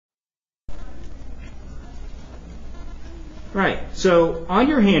Right. So on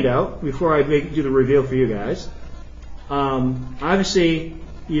your handout, before I do the reveal for you guys, obviously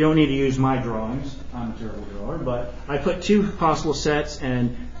you don't need to use my drawings. I'm a terrible drawer, but I put two possible sets,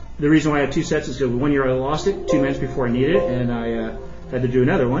 and the reason why I have two sets is because 1 year I lost it 2 minutes before I needed it, and I had to do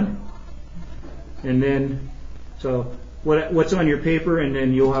another one. And then, so what's on your paper, and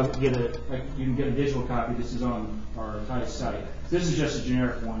then you'll have to get you can get a digital copy. This is on our site. This is just a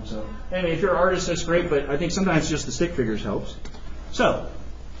generic one. So anyway, if you're an artist, that's great, but I think sometimes just the stick figures helps. So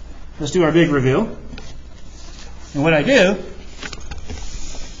let's do our big reveal. And what I do,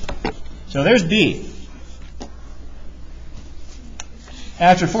 so there's B.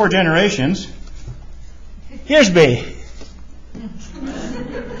 After 4 generations, here's B.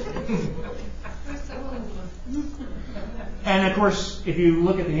 And of course, if you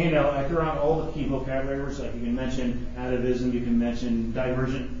look at the handout, I threw out all the key vocabulary words. Like you can mention atavism, you can mention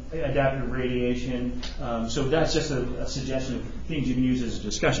divergent adaptive radiation. So that's just a suggestion of things you can use as a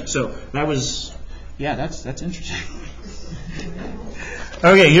discussion. So that was, yeah, that's interesting.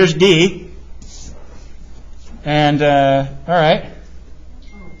 Okay, here's D. And all right,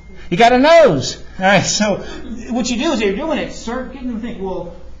 you got a nose. All right, so what you do is you're doing it, start getting them to think.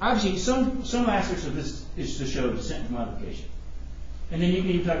 Well, obviously, some aspects of this is to show the sentence modification. And then you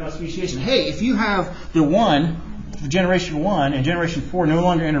can even talk about speciation. Hey, if you have the 1, generation 1, and generation 4 no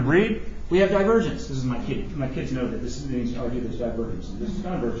longer interbreed, we have divergence. This is my kid. My kids know that this means argue there's divergence. And this is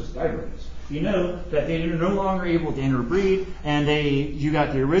convergence, divergence. You know that they are no longer able to interbreed, and you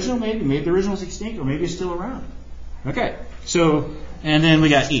got the original, maybe the original is extinct, or maybe it's still around. Okay, so, and then we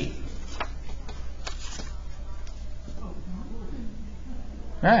got E.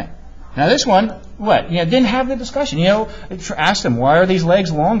 All right. Now this one, what? Didn't have the discussion. Ask them, why are these legs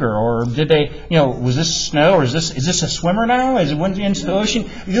longer? Or did they, was this snow? Or is this a swimmer now? Is it went into the ocean?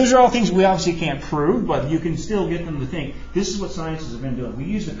 Those are all things we obviously can't prove, but you can still get them to think, this is what scientists have been doing. We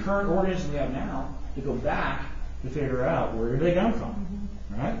use the current organisms we have now to go back to figure out where they come from.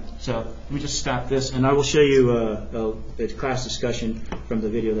 All right? So let me just stop this, and I will show you a class discussion from the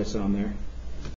video that's on there.